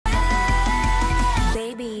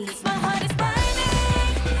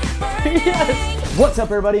Yes! What's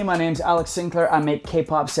up everybody, my name's Alex Sinclair. I make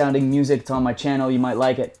K-pop sounding music. It's on my channel, you might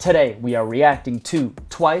like it. Today we are reacting to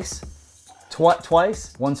Twice,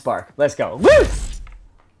 One Spark. Let's go. Woo!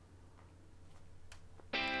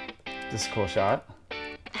 This is a cool shot.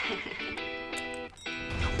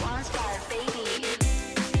 One spark, baby.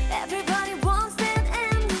 Everybody wants that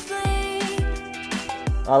endlessly.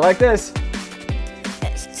 I like this.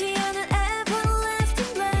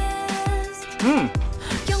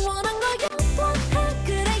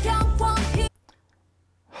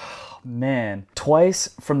 Man, Twice,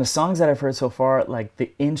 from the songs that I've heard so far, like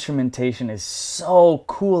the instrumentation is so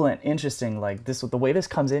cool and interesting. Like this, the way this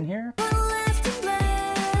comes in here.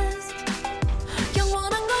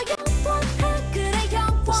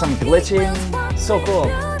 Some glitching, so cool.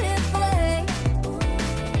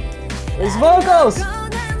 These vocals!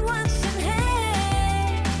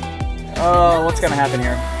 Oh, what's gonna happen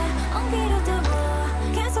here?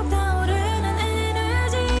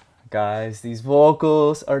 Guys, these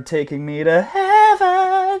vocals are taking me to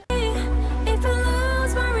heaven!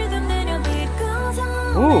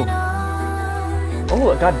 Ooh!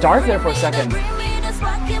 Oh, it got dark there for a second.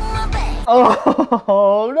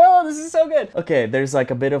 Oh no, this is so good. Okay, there's like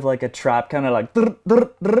a bit of like a trap kind of like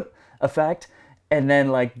effect, and then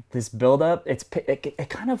like this build up. It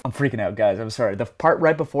kind of, I'm freaking out, guys. I'm sorry. The part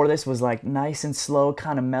right before this was like nice and slow,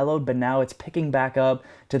 kind of mellowed, but now it's picking back up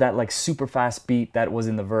to that like super fast beat that was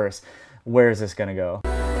in the verse. Where is this gonna go?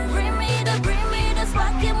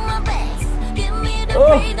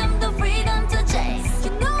 Oh.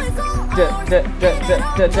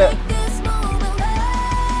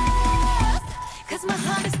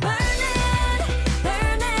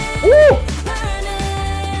 Woo!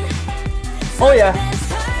 Oh yeah.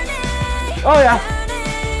 Oh yeah.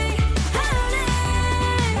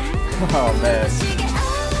 Oh man.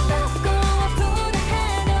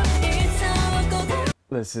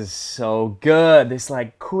 This is so good. This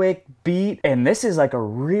like quick beat, and this is like a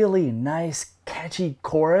really nice catchy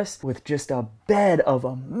chorus with just a bed of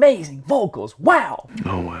amazing vocals. Wow.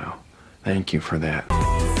 Oh wow. Thank you for that.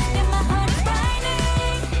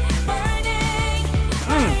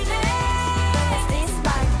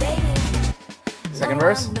 Second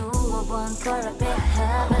verse.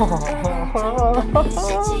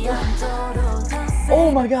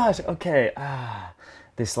 Oh my gosh. Okay.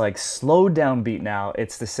 This like slowed down beat now.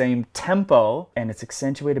 It's the same tempo and it's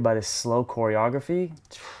accentuated by this slow choreography.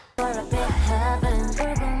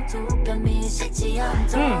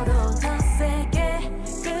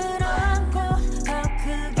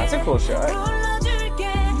 That's a cool shot.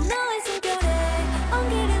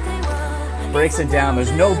 Breaks it down.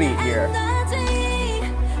 There's no beat here.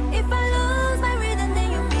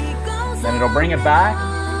 Then it'll bring it back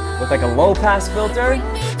with like a low pass filter.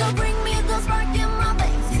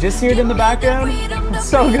 You just hear it in the background. It's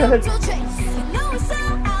so good.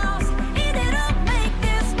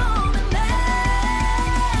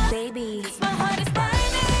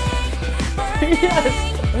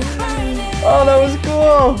 Yes. Oh, that was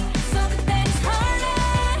cool.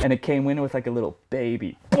 And it came in with like a little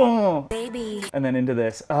baby. Boom. And then into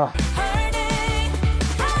this. Oh.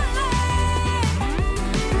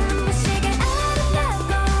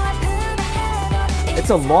 It's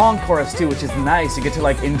a long chorus too, which is nice. You get to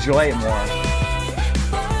like enjoy it more.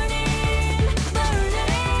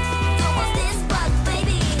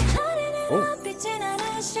 Oh.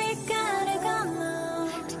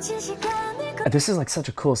 This is like such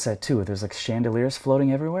a cool set too. There's like chandeliers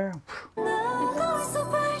floating everywhere.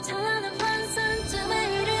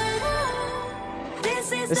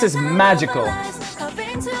 This is magical.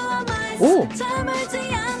 Ooh.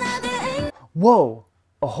 Whoa.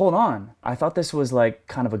 Oh, hold on. I thought this was like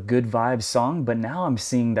kind of a good vibe song, but now I'm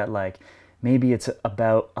seeing that like maybe it's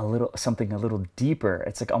about something a little deeper.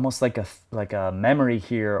 It's like almost like a memory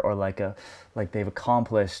here, or like they've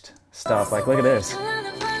accomplished stuff. Like look at this.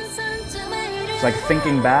 It's like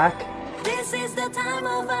thinking back.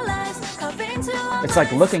 It's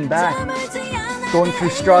like looking back, going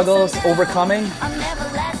through struggles, overcoming.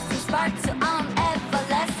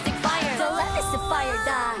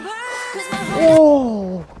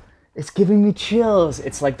 Oh, it's giving me chills.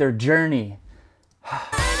 It's like their journey.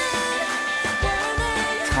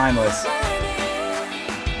 Timeless.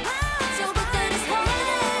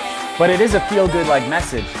 But it is a feel-good like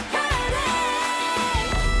message.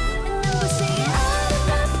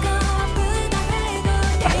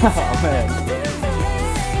 Oh man.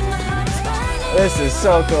 This is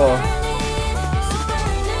so cool.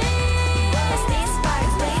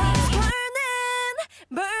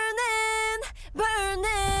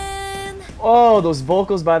 Oh, those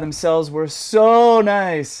vocals by themselves were so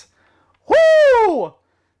nice. Woo!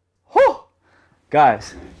 Whew!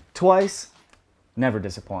 Guys, Twice never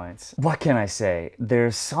disappoints. What can I say?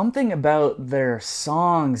 There's something about their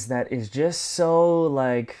songs that is just so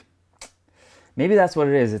like, maybe that's what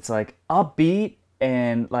it is. It's like upbeat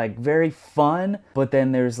and like very fun, but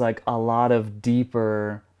then there's like a lot of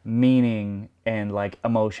deeper meaning and like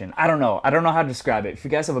emotion. I don't know how to describe it. If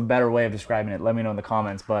you guys have a better way of describing it, let me know in the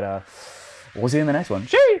comments. But we'll see you in the next one.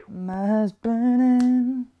 Shee! My heart's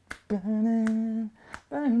burning, burning,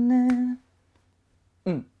 burning.